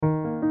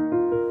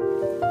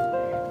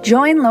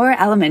Join Lower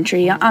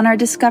Elementary on our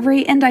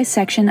discovery and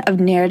dissection of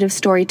narrative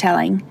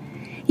storytelling.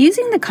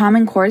 Using the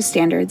Common Core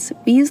standards,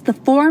 we use the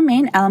 4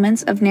 main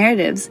elements of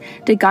narratives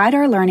to guide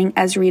our learning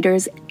as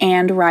readers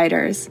and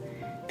writers.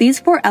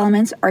 These 4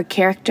 elements are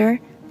character,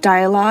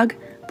 dialogue,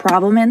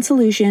 problem and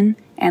solution,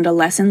 and a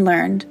lesson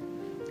learned.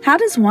 How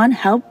does one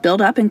help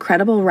build up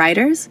incredible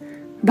writers?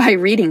 By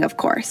reading, of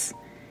course.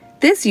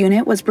 This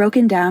unit was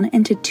broken down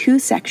into 2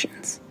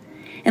 sections.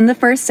 In the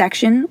first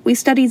section, we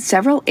studied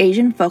several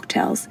Asian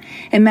folktales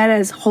and met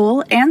as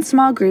whole and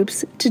small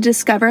groups to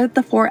discover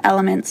the 4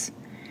 elements.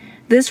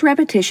 This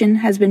repetition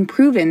has been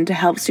proven to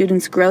help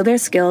students grow their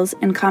skills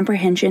in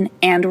comprehension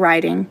and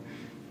writing.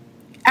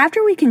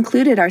 After we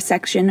concluded our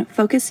section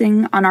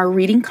focusing on our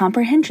reading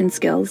comprehension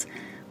skills,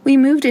 we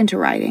moved into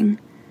writing.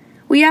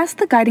 We asked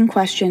the guiding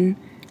question,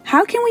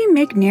 how can we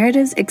make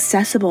narratives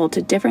accessible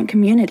to different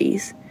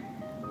communities?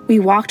 We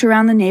walked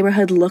around the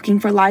neighborhood looking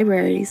for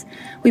libraries.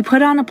 We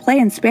put on a play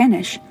in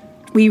Spanish.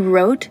 We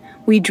wrote,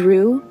 we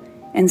drew,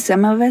 and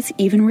some of us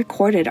even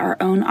recorded our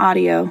own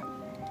audio.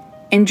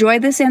 Enjoy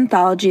this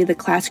anthology the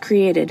class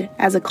created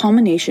as a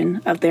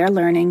culmination of their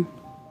learning.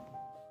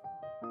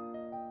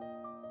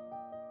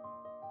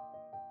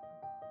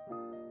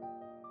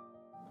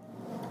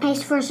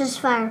 Ice vs.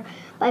 Fire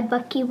by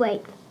Bucky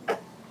White.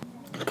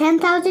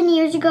 10,000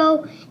 years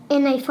ago,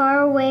 in a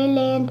faraway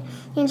land,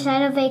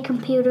 inside of a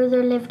computer,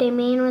 there lived a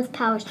man with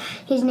powers.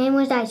 His name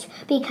was Ice,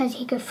 because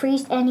he could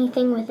freeze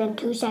anything within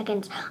 2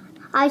 seconds.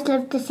 Ice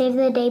lived to save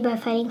the day by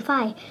fighting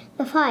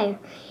the fire.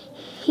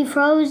 He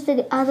froze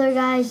the other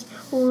guys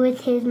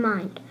with his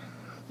mind.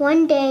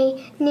 One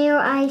day, near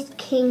Ice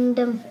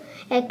Kingdom,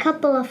 a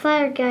couple of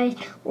fire guys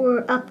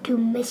were up to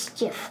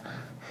mischief.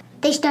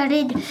 They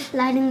started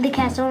lighting the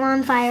castle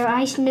on fire.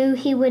 Ice knew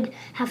he would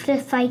have to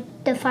fight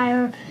the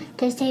fire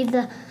to save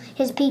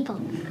his people.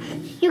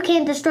 You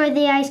can't destroy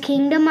the Ice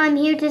Kingdom. I'm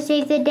here to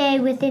save the day.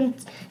 Within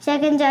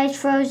seconds, Ice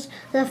froze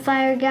the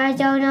fire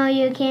guys. Oh no,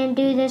 you can't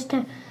do this.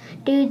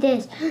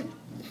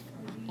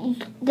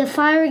 The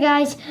fire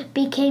guys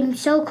became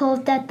so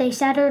cold that they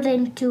shattered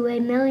into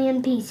a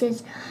million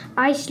pieces.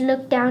 Ice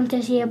looked down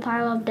to see a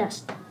pile of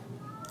dust.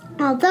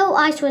 Although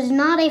Ice was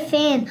not a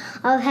fan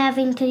of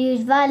having to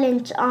use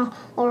violence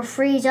or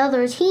freeze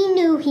others, he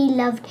knew he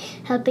loved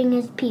helping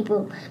his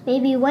people.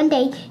 Maybe one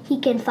day he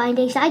can find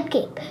a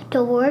sidekick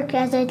to work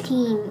as a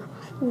team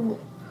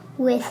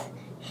with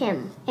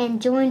him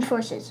and join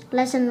forces.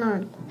 Lesson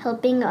learned.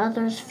 Helping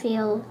others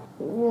feel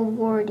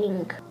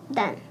rewarding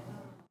then.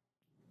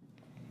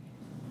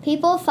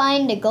 People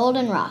Find a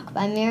Golden Rock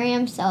by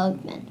Miriam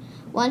Seligman.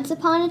 Once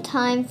upon a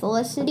time,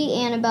 Felicity,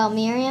 Annabelle,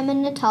 Miriam,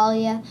 and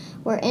Natalia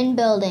were in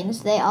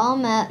buildings. They all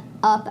met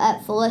up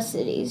at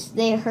Felicity's.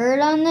 They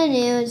heard on the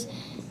news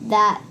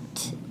that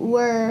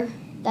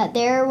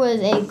there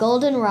was a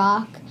golden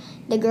rock.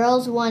 The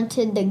girls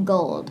wanted the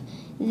gold.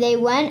 They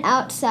went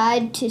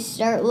outside to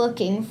start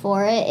looking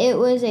for it. It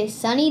was a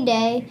sunny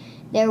day.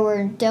 There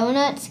were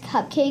donuts,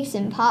 cupcakes,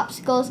 and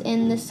popsicles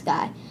in the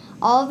sky.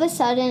 All of a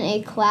sudden,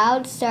 a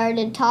cloud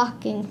started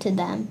talking to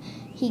them.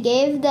 He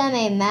gave them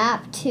a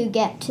map to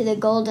get to the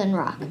golden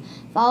rock.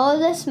 Follow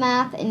this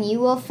map and you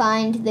will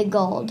find the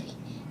gold,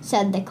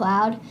 said the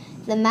cloud.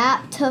 The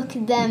map took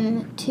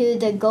them to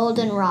the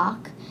golden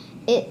rock.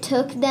 It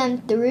took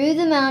them through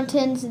the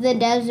mountains, the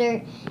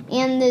desert,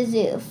 and the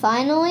zoo.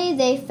 Finally,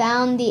 they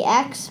found the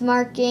X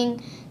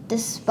marking the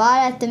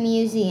spot at the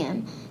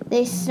museum.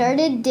 They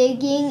started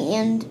digging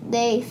and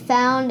they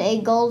found a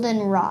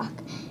golden rock,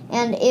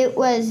 and it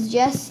was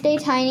just a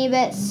tiny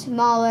bit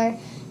smaller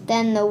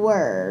than the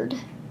world.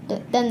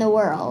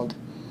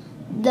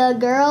 The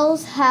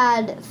girls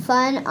had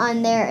fun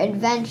on their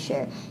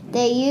adventure.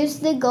 They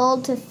used the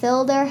gold to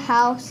fill their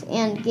house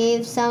and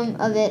gave some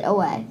of it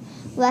away.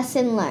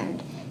 Lesson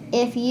learned.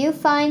 If you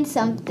find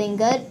something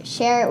good,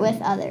 share it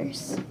with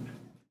others.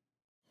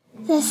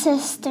 The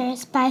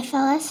Sisters by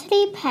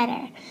Felicity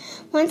Petter.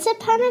 Once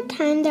upon a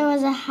time, there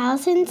was a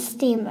house in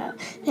Steamboat.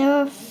 There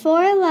were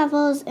 4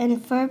 levels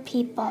and 4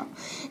 people.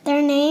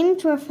 Their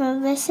names were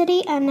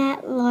Felicity,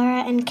 Annette,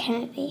 Laura, and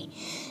Kennedy.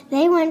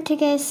 They went to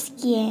go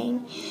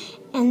skiing,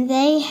 and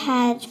they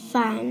had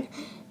fun.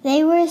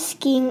 They were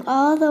skiing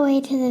all the way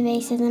to the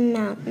base of the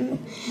mountain.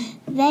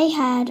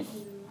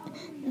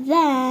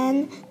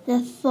 Then the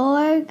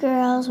 4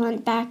 girls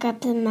went back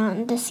up the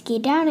mountain to ski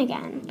down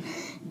again.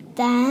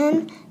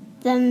 Then,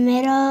 the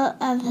middle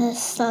of the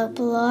slope,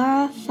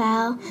 Laura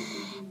fell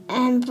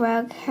and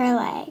broke her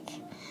leg.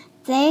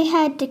 They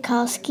had to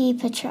call ski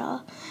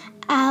patrol.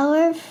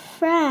 Our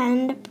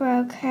friend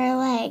broke her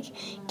leg.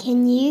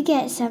 Can you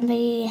get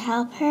somebody to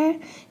help her?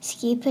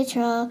 Ski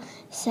patrol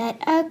said,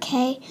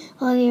 okay,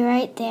 we'll be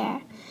right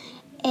there.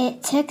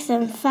 It took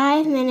them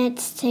 5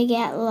 minutes to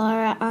get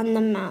Laura on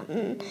the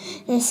mountain.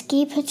 The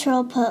ski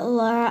patrol put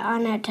Laura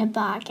on a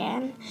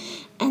toboggan,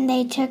 and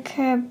they took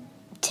her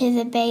to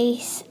the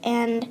base,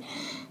 and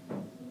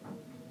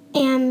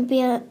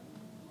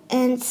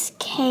ambulance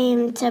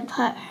came to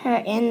put her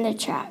in the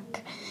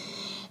truck.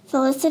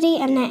 Felicity,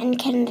 Annette, and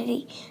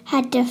Kennedy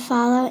had to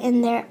follow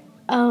in their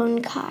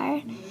own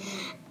car.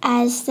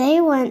 As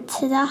they went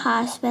to the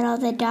hospital,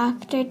 the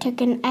doctor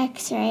took an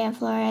x-ray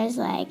of Laura's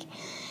leg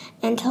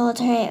and told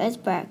her it was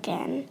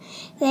broken.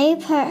 They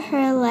put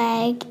her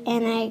leg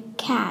in a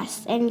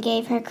cast and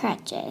gave her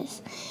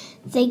crutches.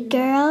 The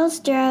girls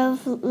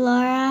drove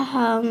Laura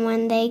home.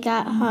 When they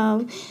got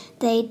home,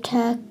 they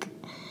took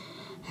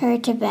her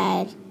to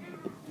bed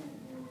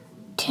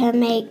to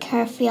make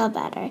her feel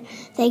better.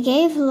 They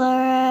gave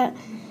Laura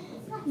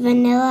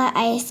vanilla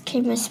ice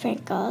cream with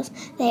sprinkles.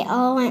 They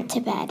all went to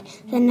bed.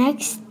 The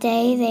next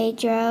day, they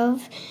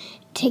drove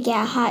to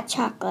get hot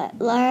chocolate.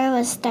 Laura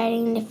was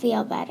starting to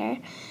feel better.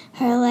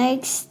 Her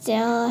legs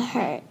still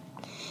hurt.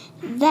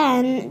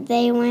 Then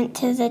they went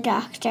to the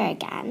doctor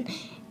again,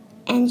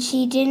 and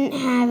she didn't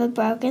have a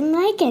broken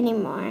leg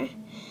anymore.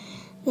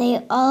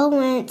 They all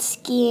went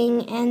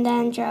skiing and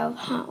then drove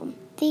home.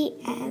 The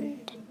end.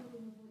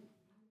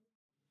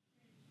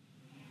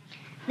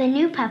 The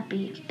New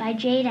Puppy by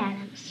Jade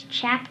Addams.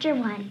 Chapter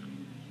 1.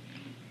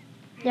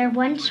 There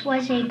once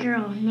was a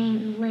girl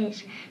named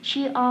Liz.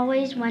 She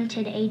always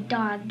wanted a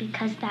dog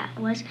because that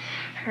was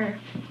her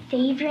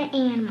favorite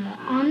animal.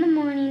 On the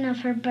morning of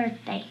her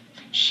birthday,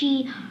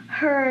 she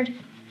heard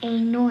a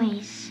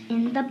noise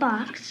in the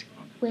box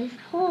with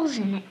holes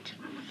in it.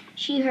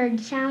 She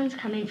heard sounds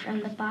coming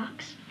from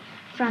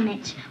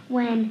it.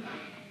 When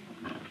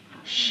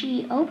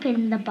she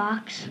opened the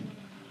box,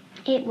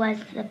 it was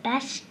the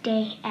best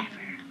day ever.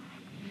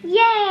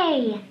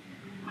 Yay!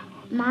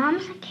 Mom,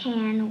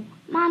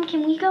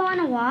 can we go on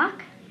a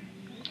walk?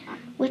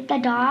 With the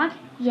dog?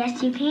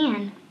 Yes, you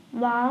can.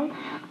 While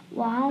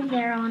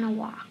they're on a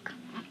walk.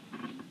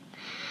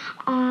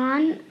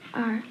 On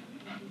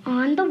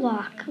the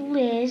walk,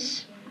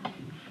 Liz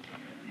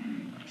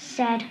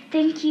said,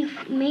 "Thank you,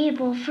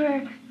 Mabel,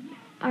 for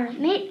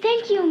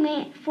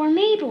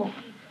Mabel."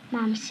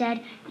 Mom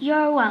said,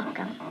 "You're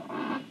welcome."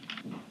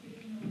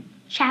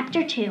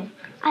 Chapter 2.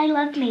 I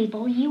love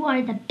Mabel. You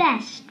are the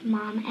best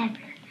mom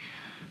ever.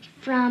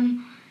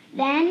 From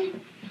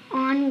then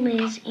on,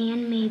 Liz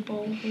and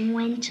Mabel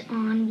went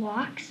on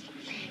walks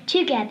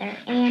together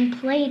and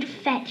played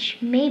fetch.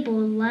 Mabel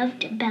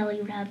loved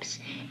belly rubs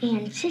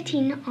and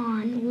sitting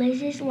on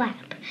Liz's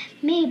lap.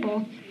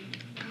 Mabel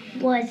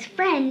was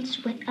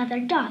friends with other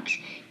dogs.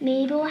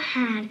 Mabel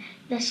had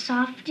the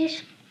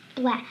softest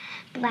black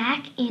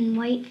and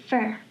white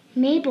fur.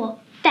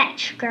 Mabel,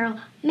 fetch, girl.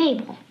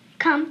 Mabel,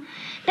 come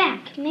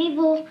back.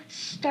 Mabel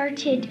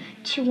started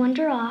to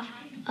wander off.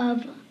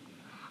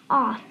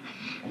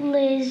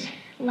 Liz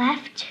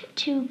left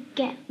to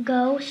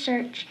go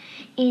search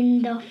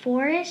in the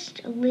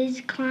forest.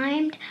 Liz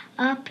climbed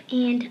up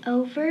and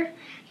over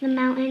the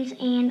mountains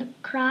and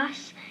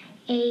across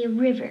a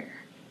river.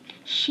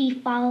 She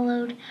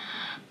followed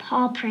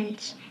paw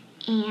prints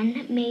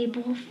and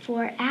Mabel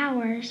for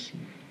hours.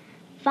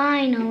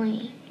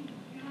 Finally,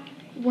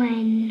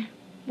 when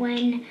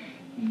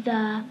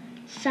the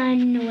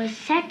sun was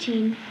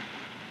setting,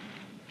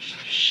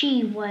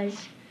 she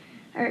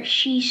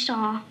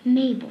saw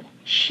Mabel.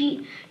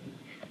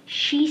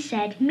 She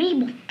said,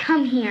 "Mabel,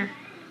 come here.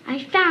 I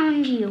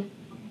found you."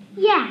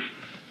 Yeah.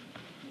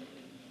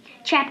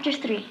 Chapter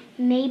 3.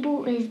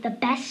 Mabel is the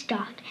best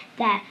dog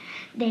that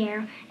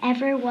there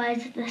ever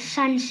was. The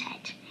sun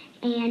set,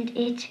 and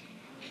it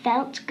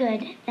felt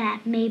good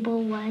that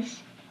Mabel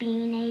was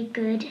being a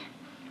good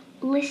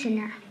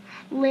listener.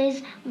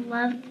 Liz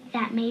loved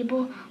that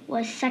Mabel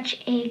was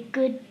such a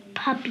good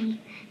puppy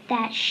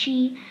that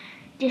she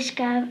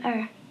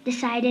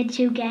decided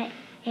to get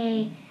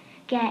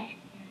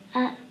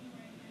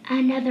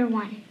another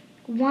one.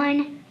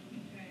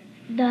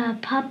 The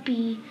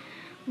puppy's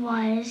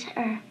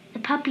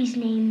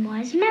name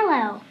was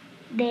Mellow.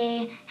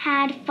 They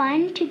had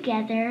fun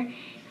together,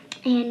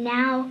 and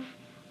now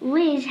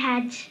Liz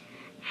had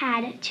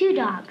 2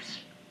 dogs.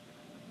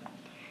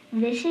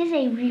 This is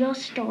a real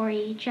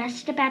story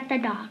just about the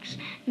dogs.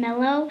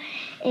 Mellow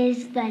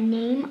is the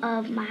name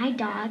of my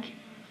dog,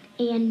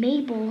 and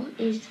Mabel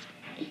is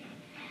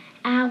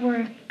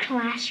our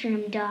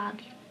classroom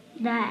dog.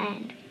 The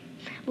end.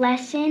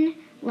 Lesson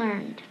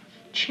learned.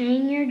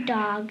 Train your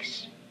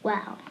dogs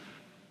well.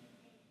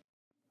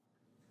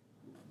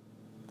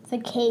 The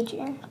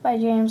Cager by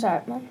James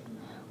Hartman.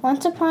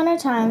 Once upon a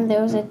time,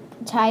 there was a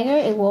tiger,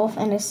 a wolf,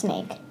 and a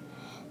snake.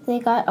 They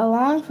got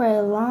along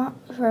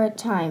for a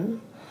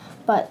time,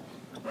 but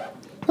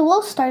the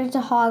wolf started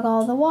to hog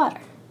all the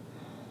water.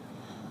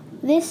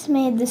 This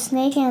made the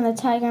snake and the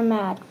tiger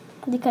mad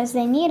because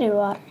they needed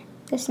water.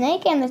 The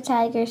snake and the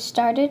tiger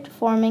started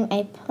forming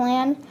a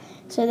plan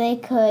so they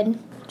could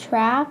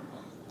trap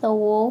the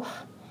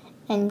wolf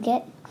and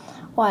get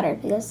water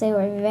because they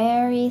were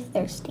very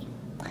thirsty.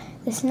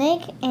 The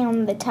snake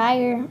and the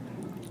tiger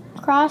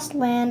crossed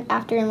land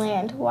after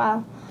land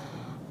while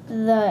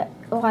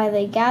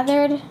they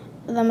gathered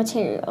the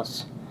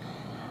materials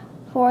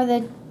for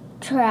the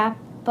trap,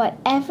 but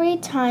every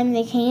time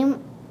they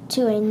came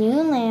to a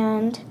new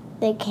land,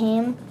 they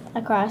came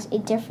across a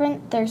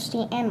different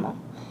thirsty animal.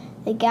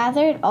 They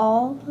gathered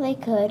all they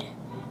could,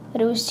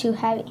 but it was too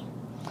heavy.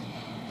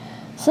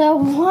 So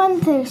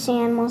one thirsty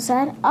animal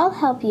said, "I'll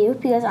help you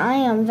because I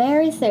am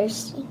very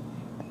thirsty."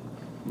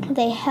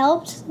 They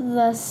helped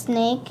the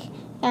snake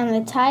and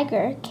the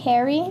tiger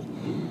carry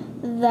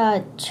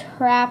the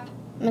trap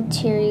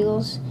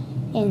materials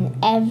in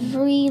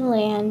every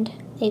land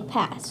they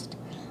passed.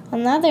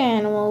 Another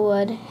animal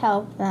would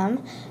help them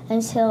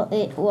until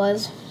it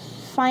was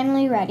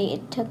finally ready.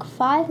 It took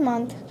 5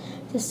 months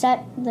to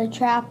set the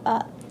trap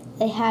up.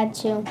 They had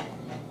to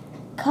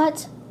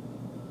cut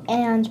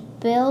and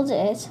build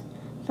it.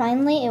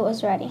 Finally, it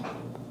was ready.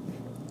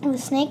 The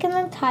snake and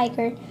the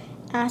tiger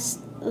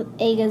asked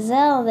a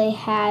gazelle they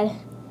had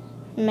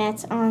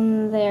met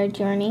on their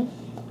journey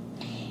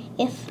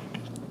if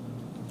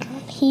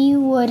he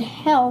would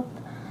help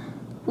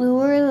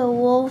lure the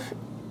wolf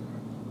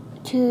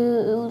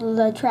to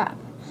the trap.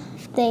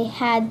 They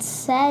had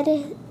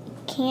said,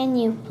 "Can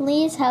you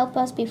please help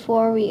us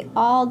before we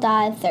all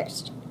die of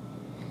thirst?"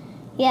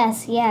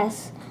 Yes,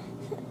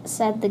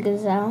 said the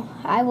gazelle.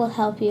 "I will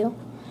help you.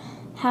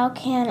 How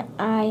can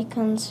I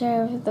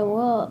conceive the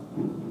wolf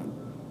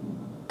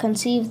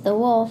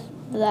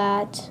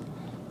that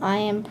I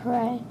am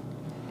prey?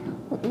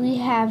 We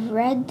have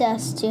red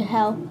dust to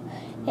help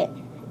it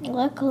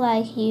look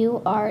like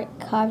you are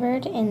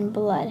covered in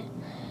blood."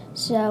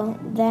 So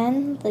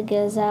then the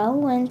gazelle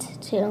went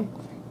to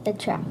the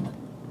trap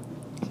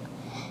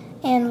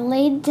and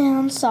laid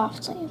down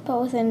softly,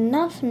 but with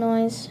enough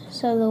noise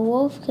so the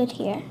wolf could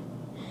hear.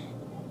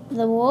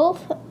 The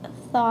wolf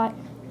thought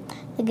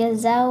the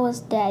gazelle was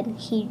dead,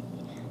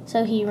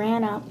 so he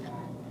ran up.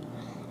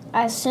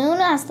 As soon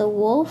as the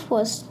wolf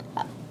was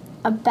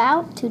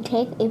about to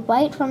take a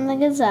bite from the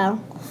gazelle,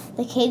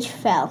 the cage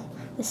fell.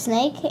 The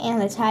snake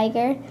and the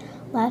tiger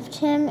left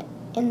him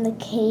in the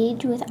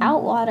cage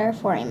without water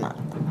for a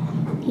month.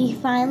 He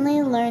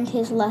finally learned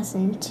his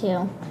lesson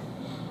to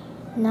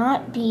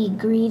not be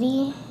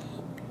greedy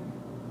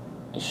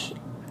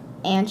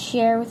and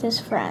share with his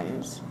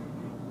friends.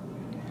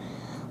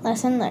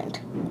 Lesson learned: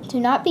 do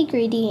not be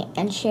greedy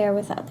and share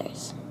with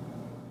others.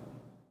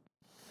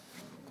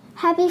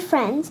 Happy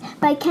Friends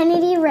by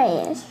Kennedy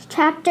Reyes.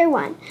 Chapter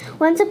 1.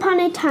 Once upon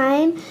a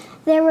time,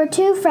 there were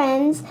two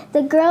friends.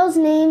 The girls'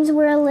 names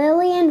were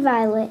Lily and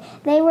Violet.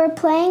 They were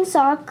playing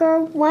soccer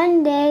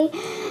one day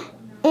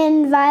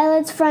in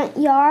Violet's front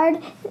yard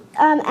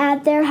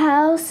at their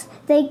house.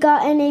 They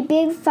got in a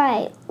big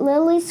fight.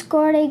 Lily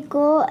scored a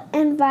goal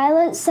and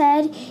Violet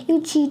said,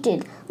 "You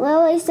cheated."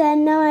 Lily said,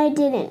 "No, I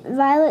didn't."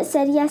 Violet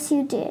said, "Yes,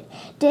 you did."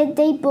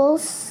 They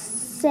both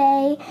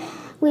said,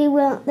 "We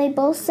will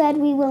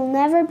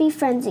never be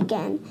friends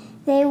again."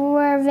 They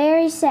were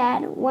very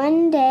sad.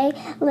 One day,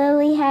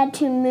 Lily had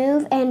to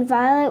move and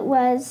Violet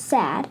was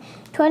sad.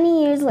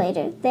 20 years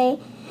later,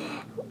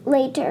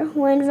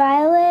 when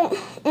Violet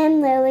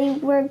and Lily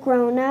were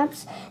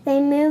grown-ups, they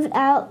moved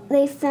out.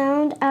 They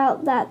found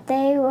out that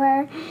they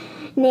were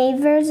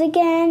neighbors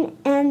again,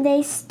 and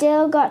they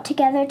still got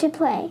together to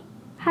play.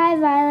 "Hi,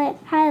 Violet."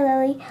 "Hi,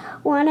 Lily.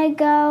 Want to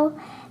go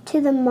to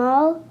the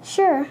mall?"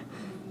 "Sure.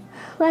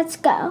 Let's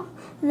go."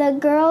 The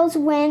girls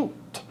went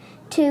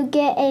to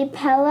get a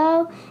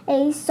pillow,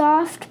 a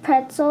soft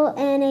pretzel,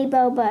 and a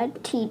boba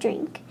tea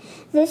drink.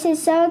 "This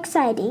is so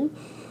exciting."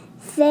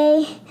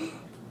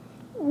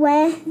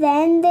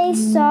 Then they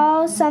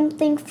saw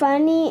something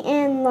funny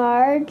and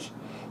large,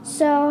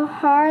 so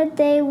hard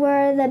they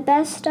were the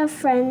best of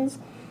friends.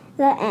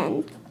 The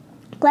end.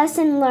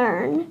 Lesson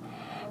learned.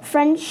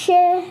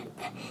 Friendship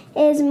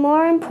is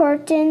more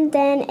important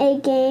than a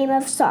game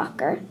of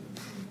soccer.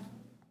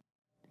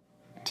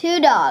 Two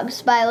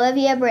Dogs by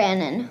Olivia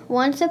Brannon.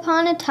 Once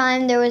upon a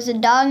time, there was a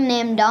dog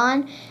named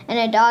Don and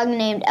a dog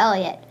named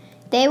Elliot.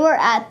 They were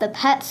at the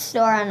pet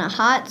store on a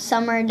hot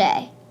summer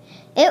day.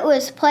 It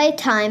was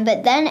playtime,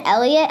 but then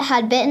Elliot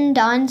had bitten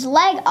Don's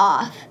leg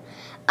off.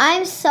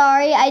 "I'm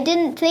sorry, I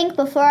didn't think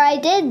before I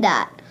did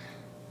that,"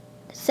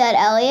 said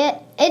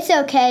Elliot. "It's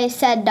okay,"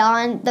 said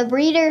Don. The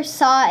breeder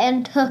saw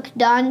and took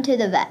Don to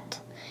the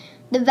vet.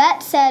 The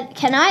vet said,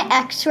 "Can I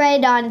x-ray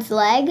Don's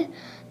leg?"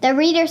 The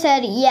breeder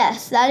said,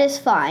 "Yes, that is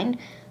fine."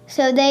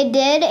 So they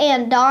did,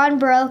 and Don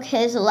broke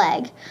his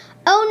leg.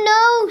 "Oh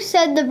no,"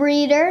 said the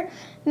breeder.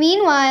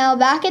 Meanwhile,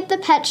 back at the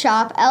pet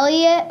shop,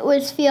 Elliot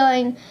was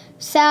feeling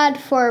sad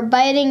for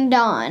biting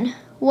Don.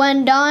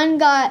 When Don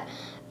got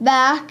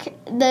back,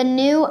 the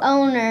new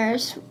owner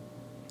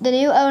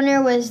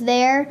was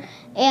there,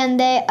 and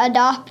they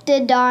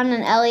adopted Don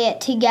and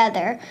Elliot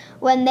together.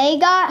 When they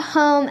got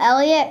home,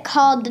 Elliot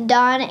called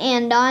Don,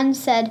 and Don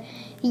said,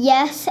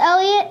 "Yes,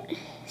 Elliot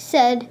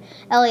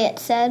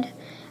said.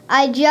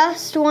 "I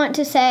just want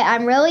to say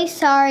I'm really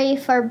sorry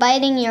for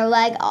biting your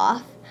leg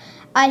off.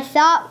 I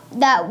thought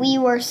that we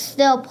were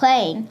still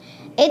playing."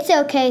 "It's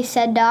okay,"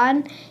 said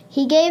Don.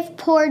 He gave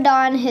poor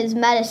Don his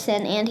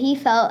medicine and he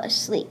fell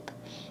asleep.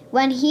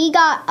 When he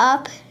got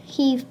up,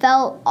 he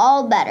felt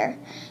all better.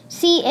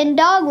 See, in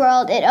dog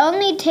world, it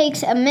only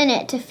takes a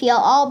minute to feel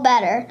all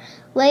better.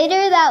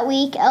 Later that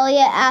week,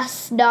 Elliot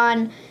asked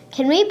Don,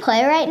 "Can we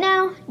play right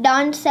now?"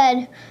 Don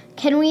said,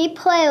 "Can we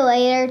play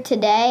later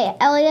today?"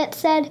 Elliot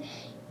said,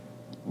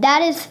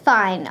 That is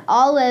fine.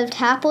 All lived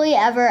happily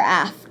ever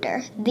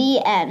after.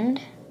 The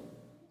end.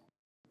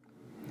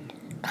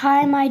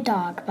 Kai, My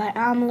Dog by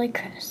Amelie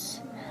Chris.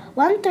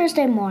 One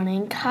Thursday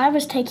morning, Kai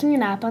was taking a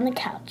nap on the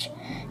couch.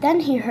 Then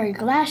he heard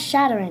glass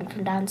shattering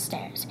from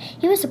downstairs.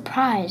 He was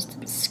surprised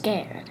and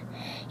scared.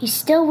 He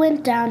still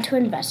went down to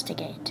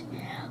investigate.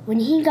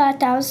 When he got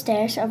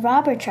downstairs, a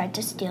robber tried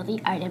to steal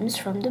the items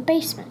from the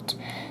basement.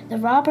 The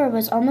robber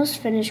was almost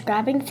finished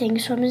grabbing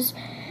things from his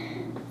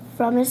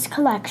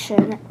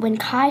collection when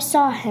Kai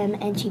saw him,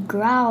 and he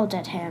growled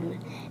at him.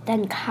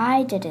 Then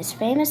Kai did his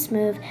famous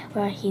move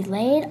where he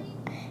laid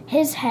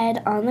his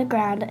head on the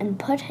ground and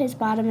put his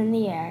bottom in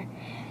the air.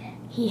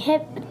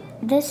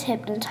 This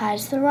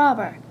hypnotized the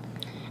robber,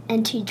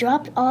 and he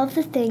dropped all of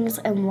the things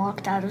and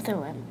walked out of the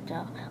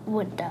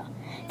window.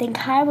 Then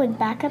Kai went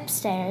back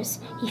upstairs.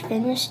 He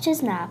finished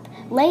his nap.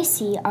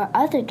 Lacey, our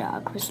other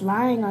dog, was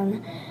lying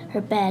on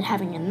her bed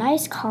having a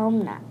nice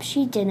calm nap.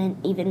 She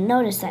didn't even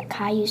notice that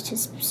Kai used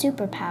his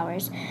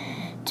superpowers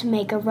to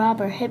make a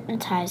robber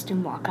hypnotized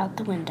and walk out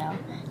the window.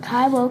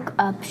 Kai woke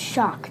up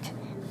shocked,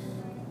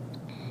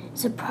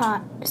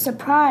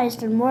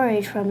 surprised and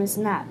worried from his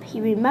nap.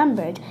 He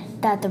remembered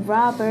that the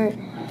robber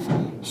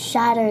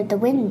shattered the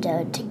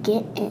window to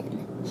get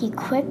in. He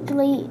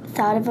quickly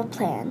thought of a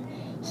plan.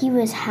 He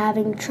was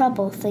having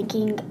trouble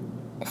thinking.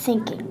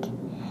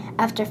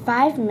 After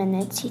 5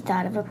 minutes, he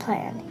thought of a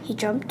plan. He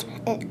jumped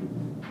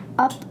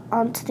up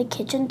onto the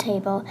kitchen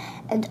table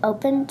and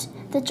opened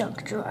the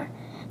junk drawer.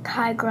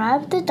 Kai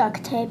grabbed the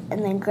duct tape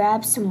and then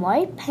grabbed some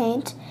white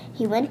paint.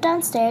 He went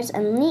downstairs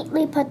and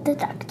neatly put the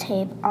duct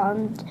tape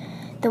on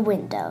the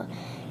window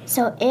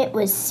so it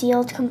was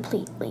sealed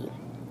completely.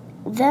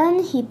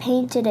 Then he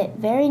painted it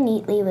very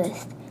neatly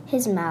with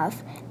his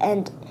mouth,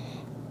 and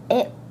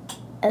it was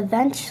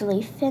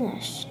eventually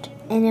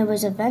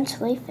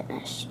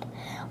finished.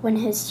 When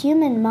his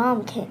human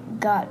mom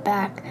got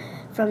back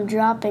from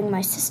dropping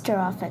my sister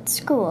off at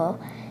school,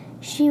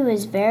 she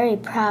was very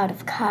proud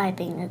of Kai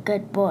being a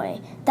good boy.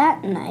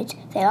 That night,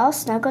 they all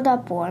snuggled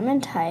up warm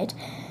and tight.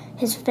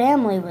 His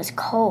family was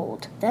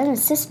cold. Then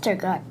his sister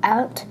got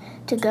out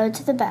to go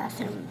to the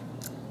bathroom.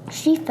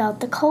 She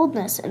felt the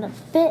coldness and a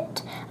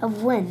bit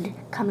of wind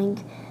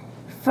coming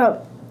from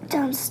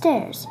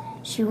downstairs.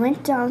 She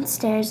went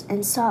downstairs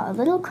and saw a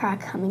little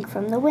crack coming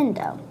from the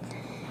window.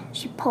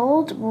 She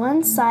pulled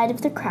one side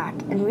of the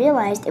crack and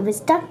realized it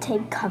was duct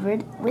tape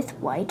covered with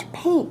white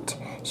paint.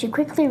 She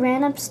quickly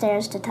ran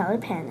upstairs to tell her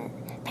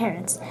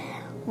parents.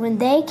 When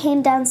they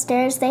came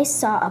downstairs, they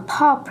saw a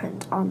paw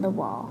print on the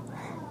wall.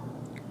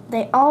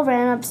 They all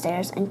ran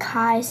upstairs and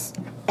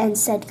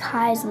said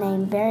Kai's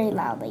name very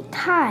loudly.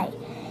 Kai!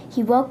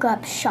 He woke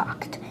up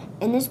shocked.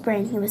 In his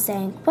brain, he was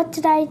saying, "What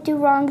did I do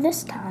wrong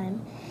this time?"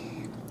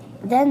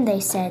 Then they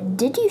said,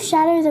 "Did you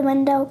shatter the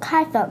window?"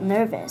 Kai felt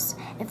nervous.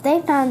 If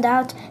they found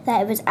out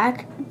that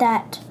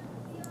that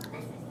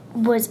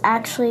was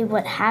actually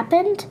what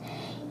happened,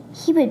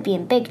 he would be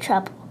in big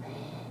trouble.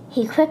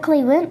 He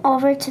quickly went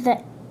over to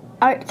the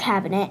art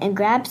cabinet and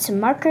grabbed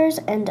some markers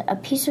and a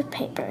piece of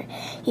paper.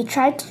 He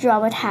tried to draw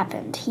what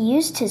happened. He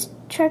used his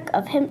trick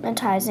of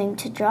hypnotizing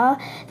to draw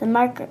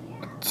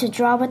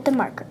with the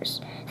markers.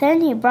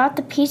 Then he brought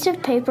the piece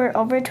of paper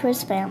over to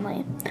his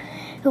family,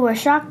 who were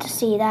shocked to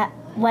see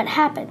what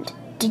happened.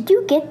 "Did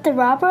you get the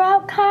robber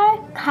out, Kai?"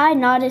 Kai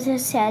nodded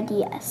his head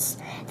yes.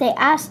 They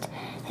asked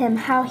him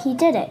how he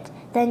did it.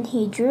 Then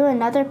he drew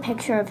another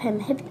picture of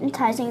him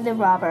hypnotizing the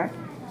robber.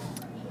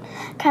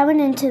 Kai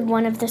went into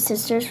one of the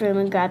sisters' room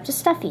and grabbed a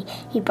stuffy.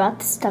 He brought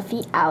the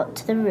stuffy out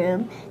to the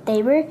room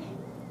they were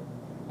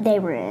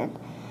in.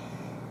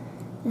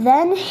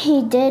 Then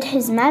he did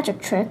his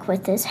magic trick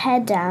with his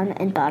head down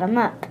and bottom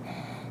up.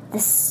 The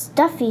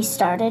stuffy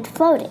started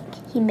floating.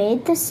 He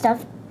made the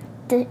stuffy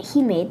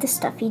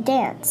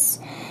dance.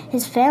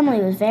 His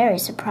family was very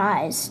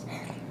surprised.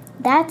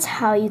 "That's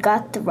how you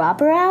got the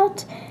robber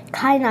out?"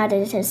 Kai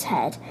nodded his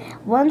head.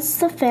 Once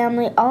the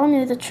family all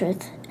knew the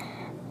truth,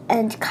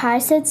 and Kai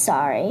said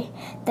sorry,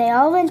 they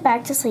all went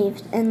back to sleep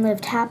and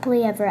lived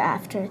happily ever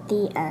after.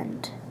 The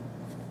end.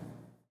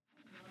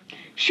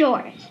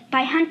 Shores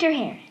by Hunter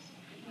Harris.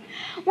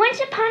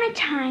 Once upon a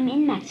time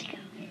in Mexico,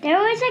 there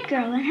was a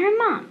girl and her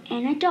mom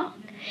and a dog.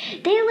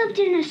 They lived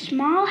in a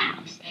small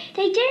house.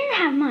 They didn't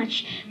have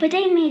much, but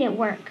they made it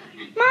work.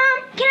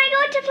 "Mom, can I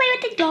go out to play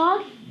with the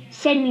dog?"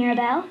 said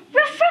Mirabelle.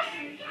 "Ruff, ruff,"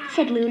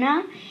 said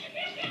Luna.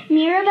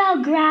 Mirabelle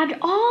grabbed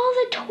all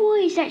the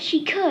toys that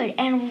she could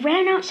and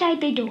ran outside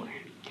the door.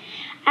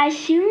 As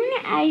soon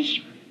as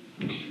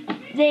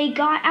they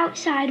got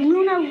outside,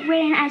 Luna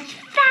ran as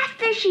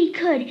fast as she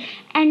could,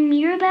 and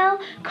Mirabelle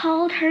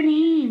called her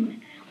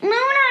name.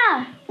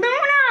 "Luna!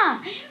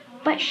 Luna!"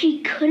 But she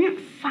couldn't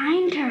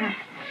find her.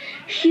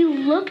 She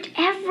looked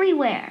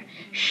everywhere.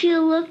 She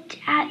looked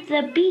at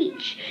the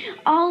beach,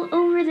 all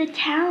over the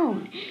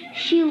town.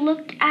 She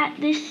looked at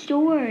the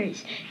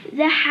stores,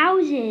 the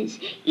houses,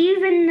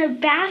 even the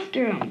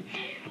bathroom,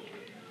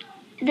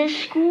 the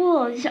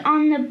schools,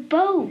 on the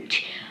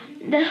boat,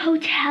 the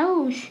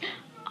hotels,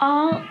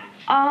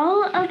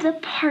 all of the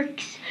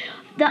parks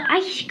the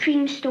ice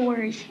cream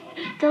stores,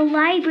 the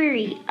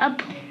library, a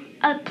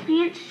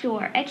plant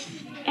store,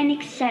 and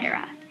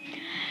etc.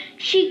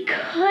 She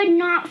could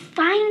not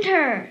find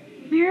her.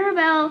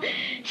 Mirabelle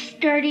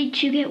started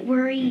to get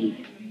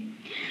worried.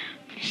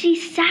 She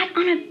sat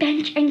on a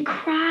bench and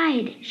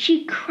cried.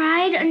 She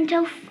cried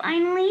until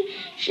finally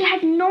she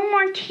had no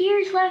more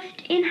tears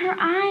left in her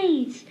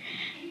eyes.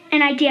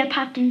 An idea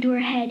popped into her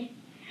head.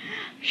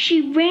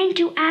 She ran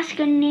to ask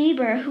a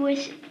neighbor who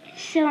was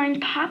selling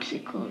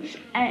popsicles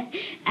at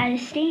a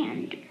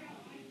stand.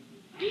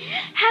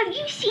 "Have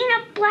you seen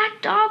a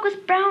black dog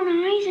with brown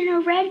eyes and a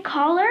red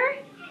collar?"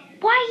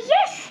 "Why,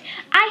 yes,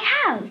 I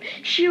have."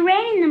 She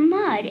ran in the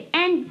mud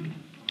and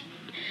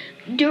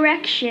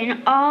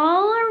direction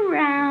all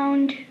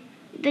around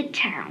the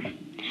town.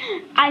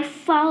 I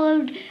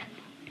followed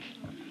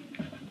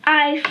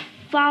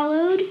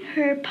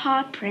her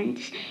paw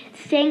prints.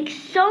 "Thanks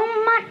so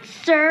much,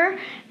 sir,"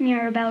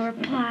 Mirabelle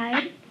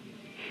replied.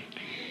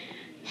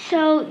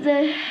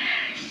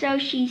 So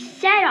she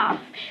set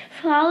off,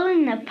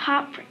 following the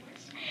paw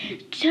prints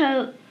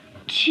to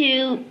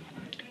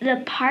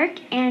the park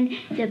and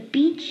the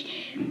beach.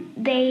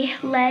 They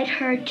led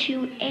her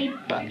to a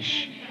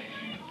bush.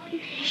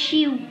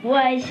 She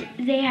was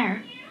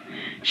there.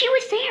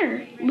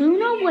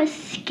 Luna was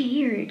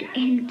scared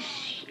and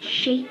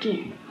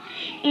shaking.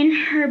 In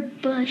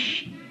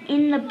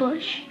the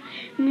bush,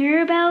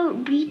 Mirabelle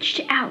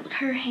reached out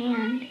her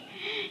hand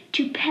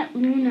to pet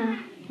Luna.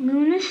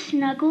 Luna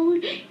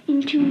snuggled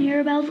into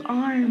Mirabelle's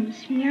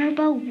arms.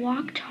 Mirabelle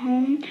walked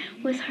home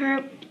with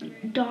her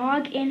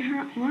dog in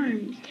her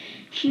arms.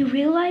 She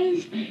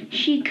realized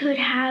she could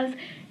have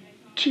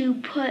to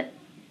put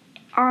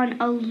on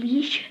a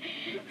leash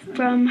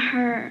from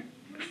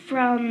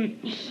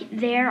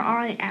there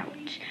on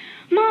out.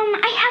 "Mom,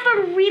 I have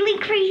a really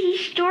crazy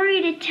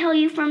story to tell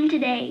you from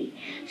today."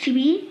 To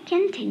be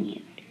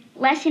continued.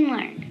 Lesson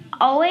learned.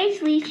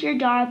 Always leash your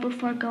dog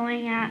before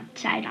going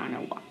outside on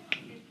a walk.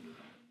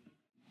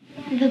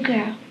 The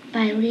Girl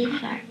by Lee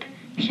Tharp.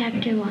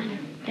 Chapter 1.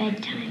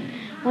 Bedtime.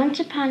 Once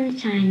upon a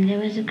time, there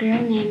was a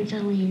girl named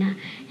Zelina,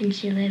 and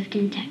she lived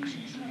in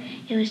Texas.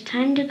 It was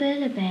time to go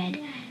to bed,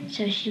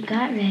 so she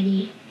got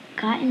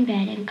in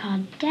bed and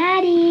called,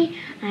 "Daddy,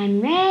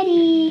 I'm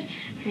ready."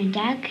 Her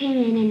dad came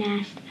in and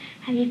asked,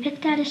 "Have you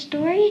picked out a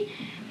story?"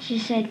 She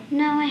said,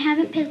 "No, I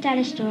haven't picked out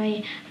a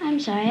story. I'm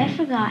sorry, I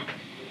forgot."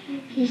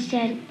 He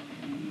said,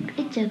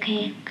 "It's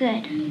okay,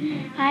 good.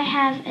 I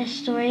have a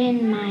story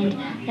in mind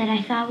that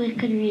I thought we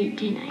could read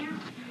tonight."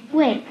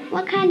 "Wait,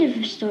 what kind of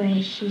a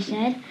story?" she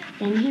said.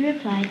 Then he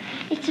replied,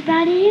 "It's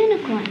about a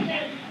unicorn."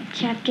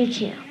 Chapter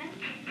 2.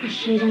 The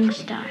Shooting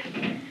Star.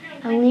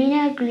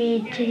 Alina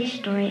agreed to the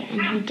story,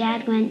 and her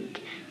dad went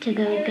to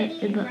go get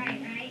the book.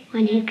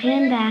 When he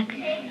came back,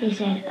 he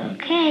said,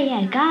 "Okay,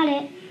 I got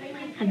it."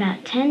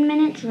 About 10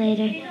 minutes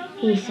later,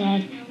 he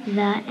said,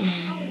 "The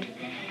end."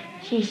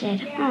 She said,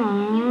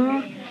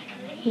 "Aww."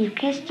 He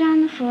kissed her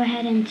on the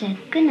forehead and said,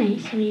 "Good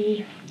night,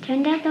 sweetie."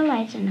 Turned out the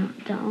lights, and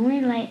the only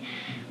light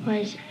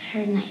was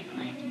her night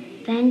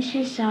light. Then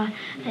she saw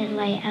a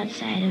light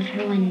outside of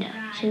her window.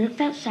 She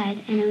looked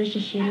outside, and it was a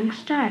shooting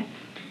star.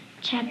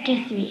 Chapter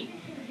 3.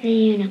 The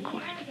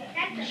Unicorn.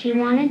 She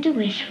wanted to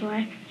wish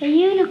for a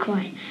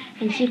unicorn,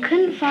 and she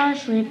couldn't fall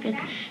asleep,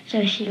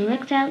 so she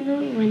looked out the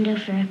window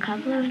for a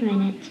couple of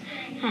minutes.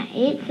 At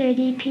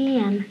 8:30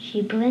 p.m.,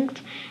 she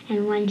blinked,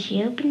 and when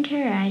she opened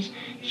her eyes,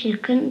 she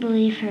couldn't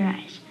believe her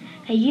eyes.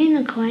 A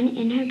unicorn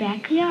in her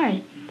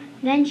backyard.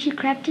 Then she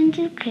crept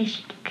into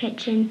the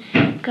kitchen,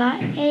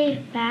 got a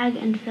bag,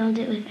 and filled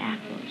it with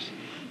apples.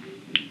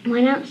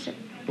 Went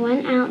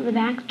out the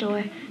back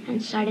door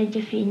and started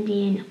to feed the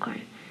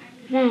unicorn.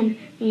 Then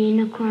the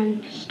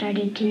unicorn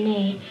started to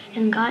neigh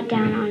and got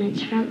down on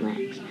its front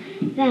legs.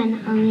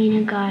 Then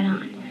Alina got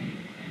on.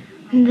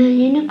 The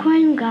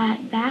unicorn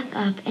got back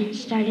up and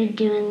started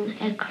doing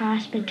a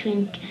cross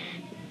between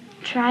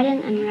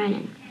trotting and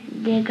running.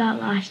 They got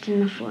lost in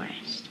the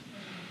forest.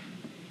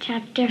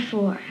 Chapter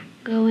 4.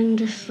 Going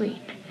to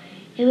Sleep.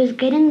 It was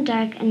getting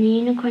dark, and the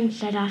unicorn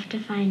set off to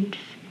find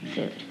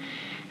food.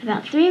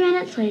 About 3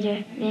 minutes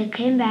later, the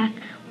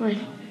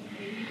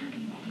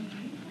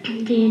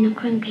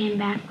unicorn came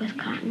back with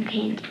cotton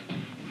candy.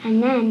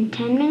 And then,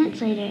 10 minutes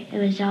later, it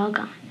was all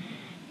gone,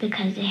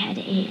 because they had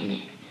eaten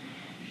it.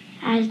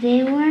 As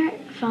they were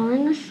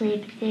falling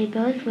asleep, they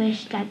both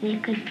wished that they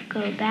could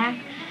go back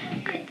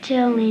to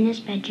Alina's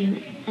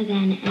bedroom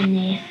again, and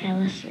they fell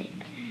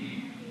asleep.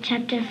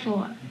 Chapter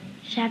 5.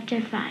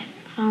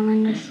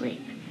 Falling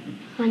Asleep.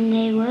 When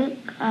they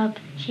woke up,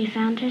 she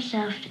found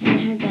herself in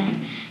her bed,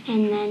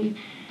 and then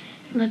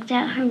looked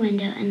out her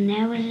window, and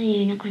there was a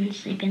unicorn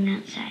sleeping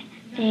outside.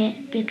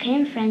 They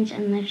became friends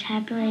and lived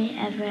happily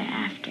ever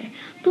after.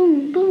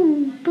 Boom,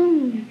 boom,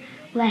 boom.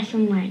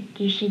 Lesson learned.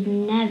 You should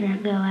never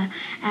go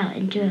out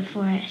into a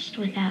forest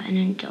without an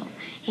adult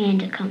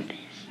and a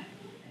compass.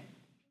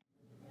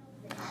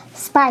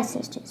 Spy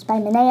Sisters by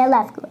Minaya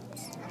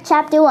Lefkowitz.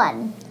 Chapter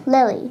 1.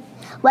 Lily.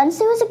 Once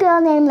there was a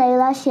girl named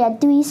Layla. She had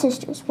 3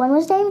 sisters. One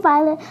was named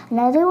Violet,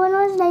 another one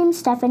was named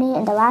Stephanie,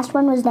 and the last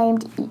one was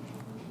named Eve.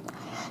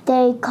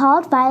 They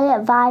called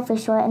Violet Vi for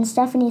short and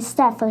Stephanie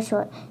Steph for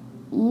short.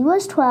 E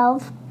was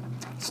 12,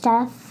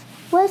 Steph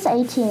was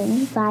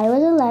 18, Vi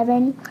was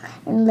 11,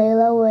 and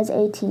Layla was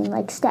 18,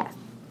 like Steph.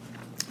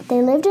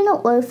 They lived in an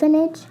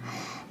orphanage,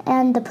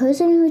 and the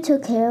person who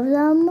took care of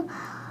them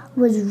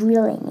was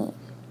really mean.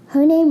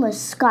 Her name was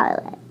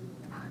Scarlett.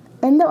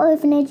 In the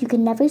orphanage, you could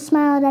never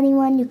smile at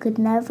anyone, you could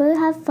never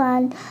have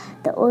fun.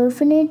 The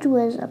orphanage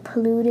was a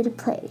polluted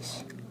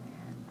place.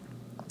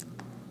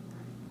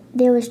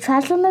 There was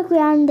trash on the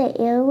ground, the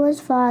air was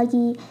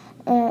foggy,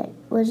 and it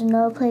was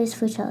no place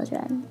for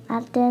children.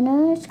 At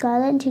dinner,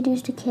 Scarlett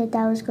introduced a kid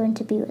that was going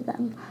to be with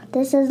them.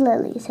 "This is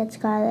Lily," said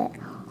Scarlett.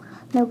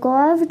 "Now go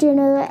have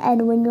dinner,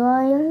 and when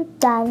you're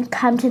done,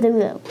 come to the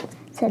room,"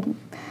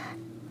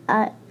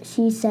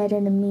 she said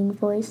in a mean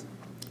voice.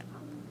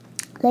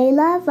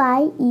 Layla,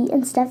 Vi, E,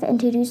 and Steph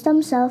introduced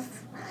themselves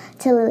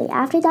to Lily.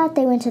 After that,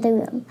 they went to the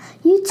room.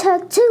 "You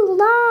took too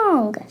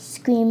long!"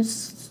 screamed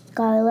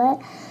Scarlett.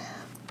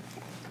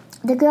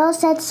 The girls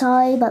said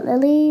sorry, but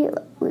Lily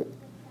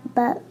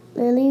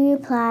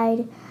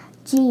replied,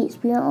 "Geez,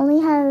 we are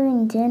only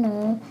having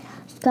dinner."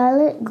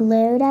 Scarlett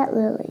glared at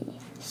Lily.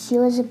 She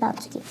was about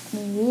to get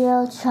in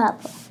real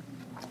trouble.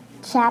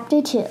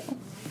 Chapter 2.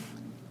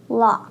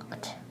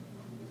 Locked.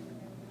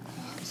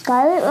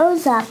 Scarlett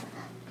rose up.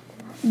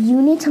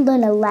 "You need to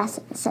learn a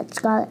lesson," said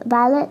Scarlett.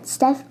 "Violet,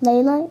 Steph,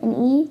 Layla, and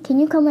E,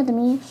 can you come with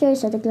me?" "Sure,"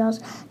 said the girls.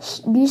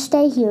 "You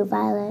stay here,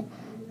 Violet."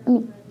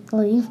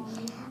 Lee.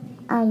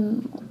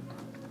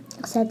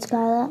 Said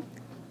Scarlett.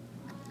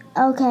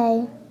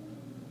 "Okay,"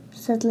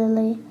 said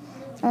Lily.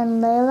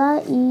 And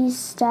Layla, E,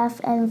 Steph,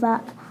 and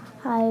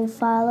Vi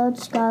followed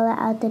Scarlett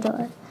out the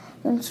door.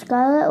 When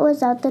Scarlett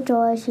was out the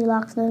door, she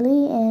locked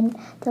Lily in.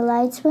 The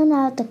lights went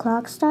out, the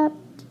clock stopped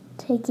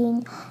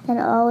ticking, and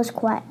all was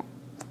quiet.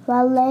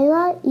 While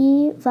Layla,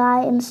 E,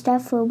 Vi, and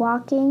Steph were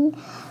walking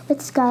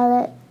with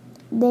Scarlett,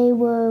 they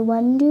were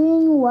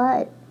wondering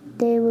what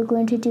they were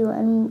going to do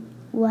and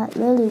what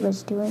Lily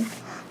was doing.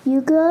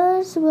 "You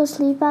girls will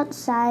sleep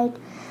outside,"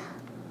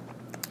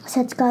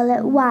 said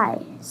Scarlett.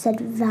 "Why?"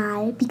 said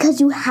Vi. "Because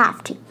you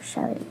have to,"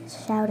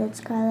 shouted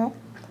Scarlett.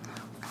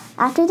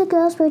 After the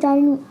girls were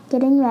done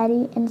getting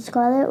ready and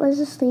Scarlett was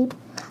asleep,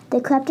 they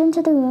crept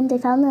into the room. They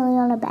found Lily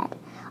on a bed.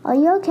 "Are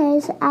you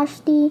okay?" said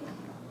Ashley.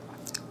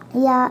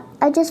 "Yeah,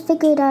 I just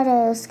figured out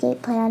an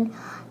escape plan,"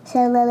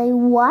 said Lily.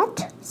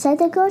 "What?" said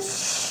the girls.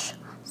 "Shh,"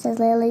 said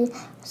Lily.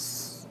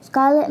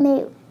 "Scarlett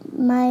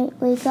might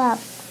wake up."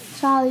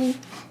 "Sorry,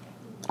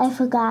 I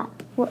forgot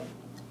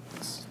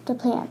what's the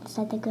plan,"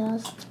 said the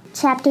girls.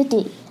 Chapter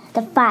 3.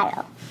 The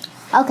File.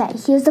 "Okay,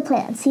 here's the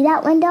plan. See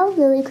that window?"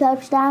 Lily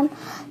crouched down.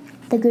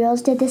 The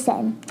girls did the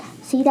same.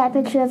 "See that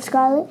picture of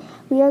Scarlett?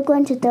 We are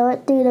going to throw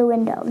it through the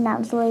window,"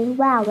 announced Lily.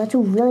 "Wow, that's a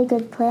really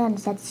good plan,"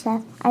 said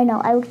Steph. "I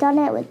know, I worked on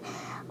it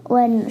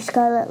when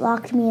Scarlett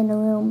locked me in the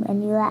room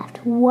and you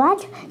left."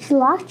 "What? She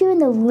locked you in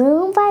the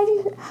room?"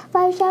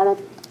 Vi shouted.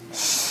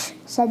 "Shh,"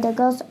 said the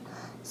girls.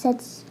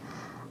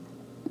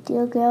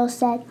 The girls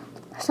said.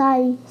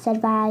 "Sorry,"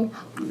 said Vi.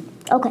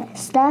 "Okay,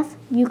 Steph,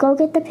 you go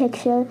get the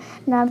picture,"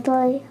 announced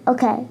Lily.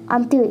 "Okay,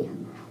 on 3.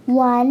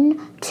 1,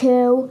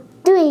 2,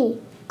 3.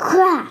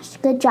 Crash!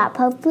 Good job.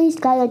 Hopefully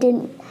Scarlett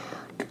didn't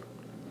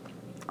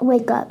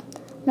wake up.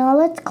 Now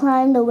let's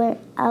climb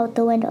out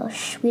the window.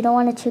 Shh, we don't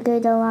want to trigger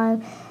the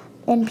alarm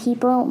and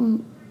people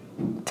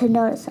to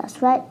notice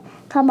us, right?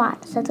 Come on,"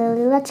 said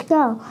Lily. "Let's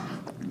go."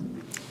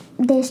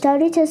 They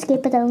started to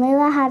escape, but then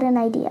Layla had an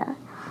idea.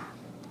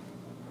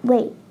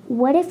 "Wait,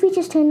 what if we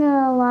just turn the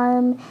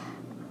alarm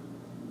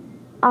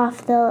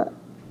off the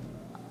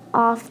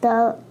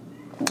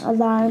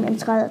alarm in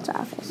Scarlett's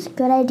office?"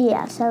 "Good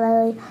idea," said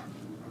Lily.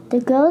 The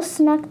girls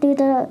snuck through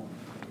the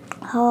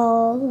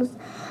halls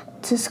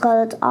to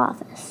Scarlett's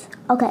office.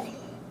 "Okay,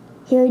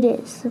 here it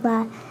is,"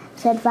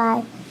 said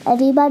Vi.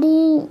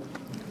 Everybody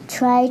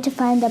tried to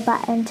find the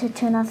button to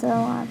turn off the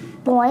alarm.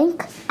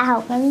 Boink!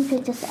 Ow, let me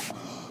pick this up.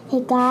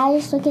 "Hey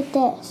guys, look at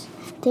this."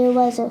 There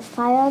was a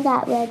file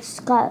that read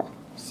Scarlett.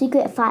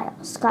 Secret file,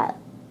 Scarlett.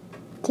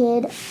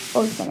 Kid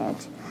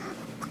orphanage.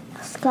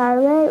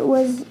 Scarlett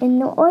was in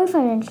the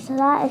orphanage, so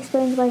that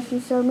explains why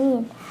she's so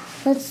mean.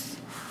 Let's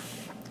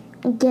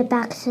get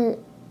back to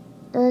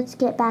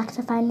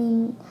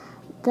finding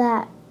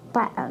that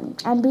button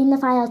and reading the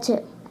file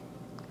too.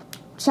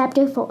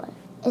 Chapter 4.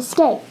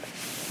 Escape.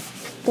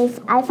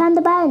 "I found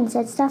the button,"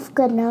 said Steph.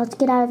 "Good, now let's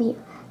get out of here,"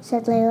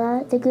 said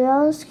Layla. The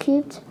girls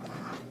creeped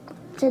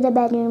to the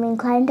bedroom and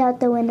climbed out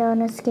the window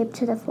and escaped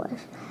to the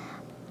forest.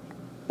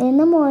 In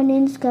the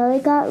morning,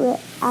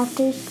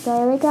 after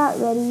Scarlett got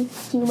ready,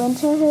 she went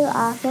to her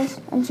office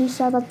and she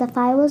saw that the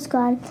file was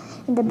gone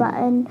and the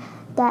button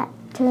that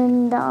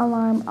turned the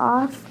alarm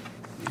off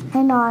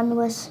and on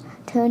was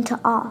turned to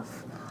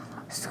off.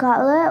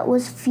 Scarlett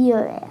was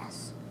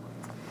furious.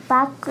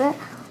 Back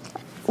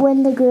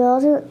when the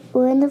girls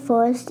were in the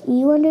forest,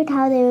 E wondered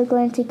how they were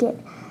going to get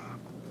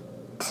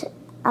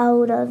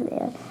out of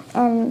there.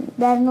 And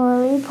then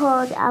Lily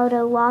pulled out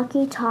a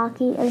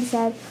walkie-talkie and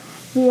said,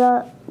 "We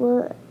are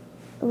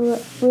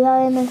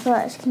in the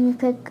forest. Can you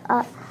pick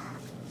up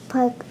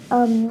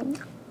can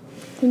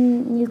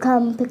you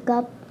come pick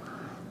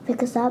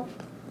us up?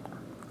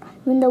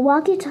 When the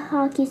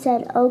walkie-talkie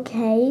said,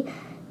 okay,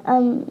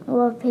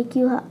 we'll pick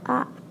you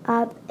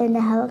up in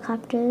a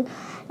helicopter,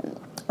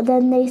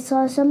 then they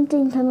saw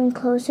something coming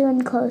closer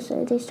and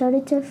closer. They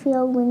started to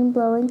feel wind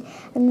blowing,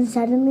 and then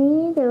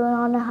suddenly they were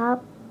on a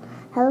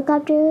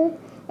helicopter,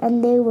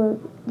 and they were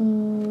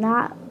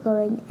not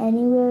going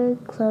anywhere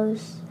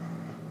close,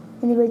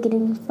 and they were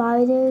getting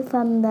farther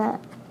from the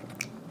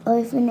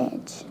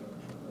orphanage.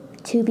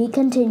 To be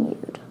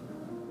continued.